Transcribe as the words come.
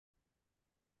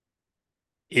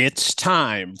It's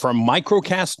time for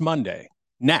Microcast Monday,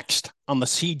 next on the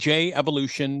CJ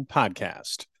Evolution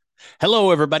podcast.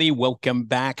 Hello, everybody. Welcome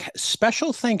back.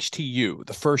 Special thanks to you,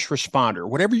 the first responder,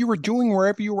 whatever you were doing,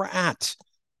 wherever you were at.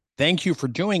 Thank you for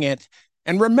doing it.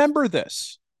 And remember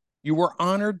this, you were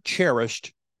honored,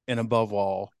 cherished, and above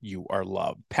all, you are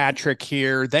loved. Patrick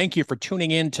here. Thank you for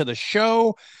tuning in to the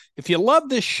show. If you love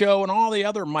this show and all the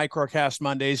other Microcast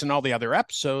Mondays and all the other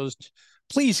episodes,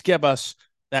 please give us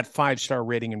that 5-star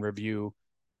rating and review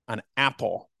on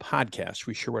Apple Podcasts.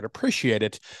 We sure would appreciate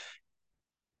it.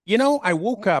 You know, I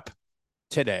woke up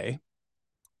today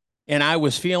and I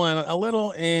was feeling a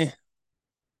little,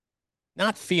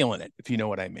 not feeling it, if you know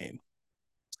what I mean.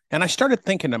 And I started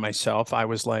thinking to myself, I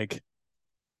was like,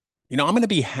 I'm going to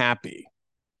be happy.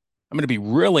 I'm going to be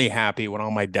really happy when all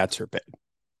my debts are paid.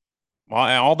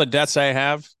 All the debts I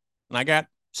have, and I got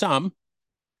some,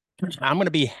 I'm going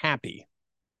to be happy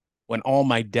when all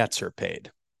my debts are paid.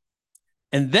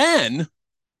 And then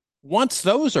once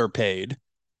those are paid,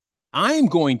 I'm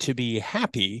going to be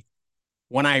happy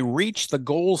when I reach the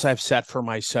goals I've set for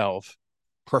myself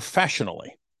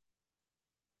professionally.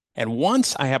 And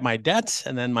once I have my debts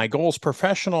and then my goals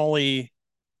professionally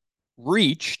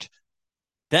reached,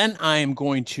 then I am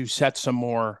going to set some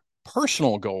more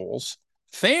personal goals,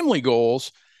 family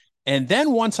goals. And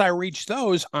then once I reach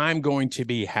those, I'm going to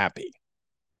be happy.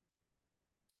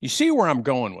 You see where I'm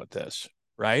going with this,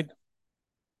 right?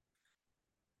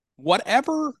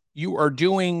 Whatever you are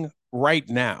doing right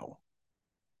now,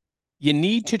 you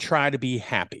need to try to be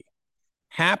happy.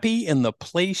 Happy in the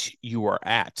place you are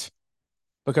at.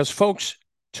 Because, folks,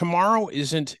 tomorrow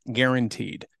isn't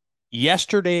guaranteed.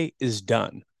 Yesterday is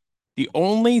done. The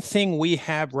only thing we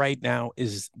have right now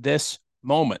is this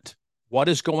moment. What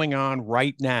is going on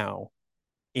right now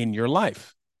in your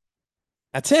life?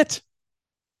 That's it.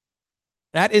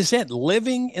 That is it.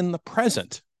 Living in the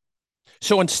present.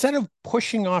 So instead of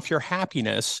pushing off your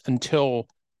happiness until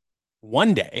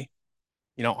one day,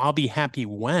 I'll be happy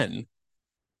when,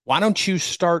 why don't you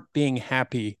start being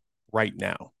happy right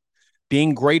now?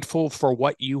 Being grateful for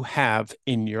what you have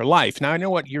in your life. Now, I know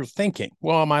what you're thinking.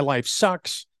 Well, my life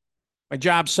sucks. My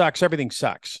job sucks. Everything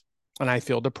sucks. And I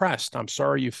feel depressed. I'm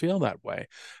sorry you feel that way.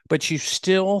 But you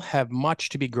still have much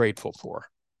to be grateful for.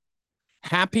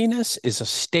 Happiness is a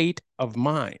state of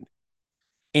mind.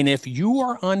 And if you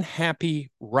are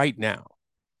unhappy right now,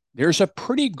 there's a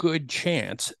pretty good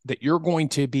chance that you're going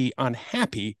to be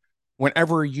unhappy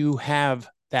whenever you have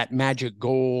that magic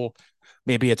goal.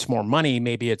 Maybe it's more money,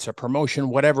 maybe it's a promotion,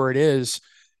 whatever it is.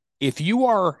 If you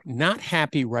are not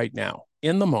happy right now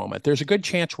in the moment, there's a good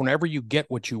chance whenever you get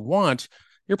what you want,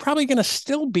 you're probably going to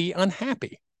still be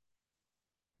unhappy.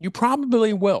 You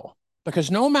probably will,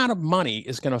 because no amount of money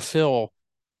is going to fill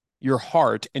your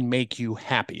heart and make you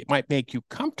happy. It might make you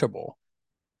comfortable,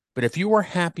 but if you are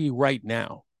happy right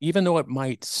now, even though it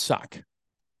might suck,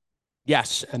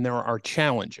 yes, and there are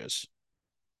challenges,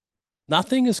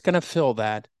 nothing is going to fill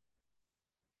that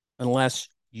unless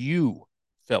you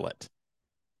fill it.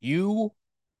 You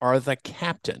are the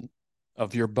captain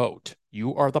of your boat.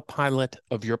 You are the pilot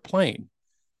of your plane.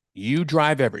 You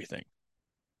drive everything.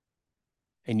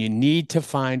 And you need to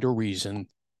find a reason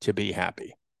to be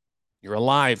happy. You're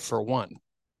alive, for one,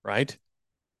 right?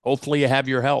 Hopefully you have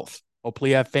your health.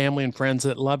 Hopefully you have family and friends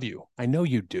that love you. I know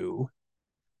you do.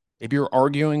 Maybe you're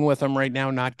arguing with them right now,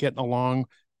 not getting along,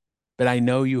 but I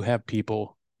know you have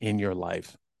people in your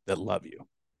life that love you.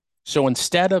 So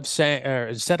instead of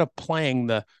playing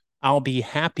the I'll be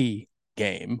happy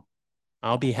game,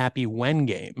 I'll be happy when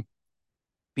game,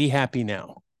 be happy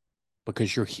now,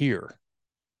 because you're here.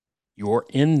 You're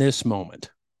in this moment.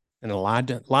 And a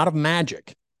lot of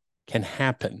magic can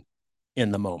happen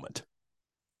in the moment.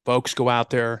 Folks, go out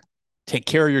there, take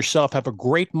care of yourself, have a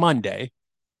great Monday,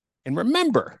 and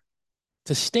remember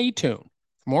to stay tuned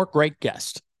for more great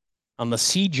guests on the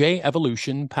CJ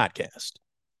Evolution podcast.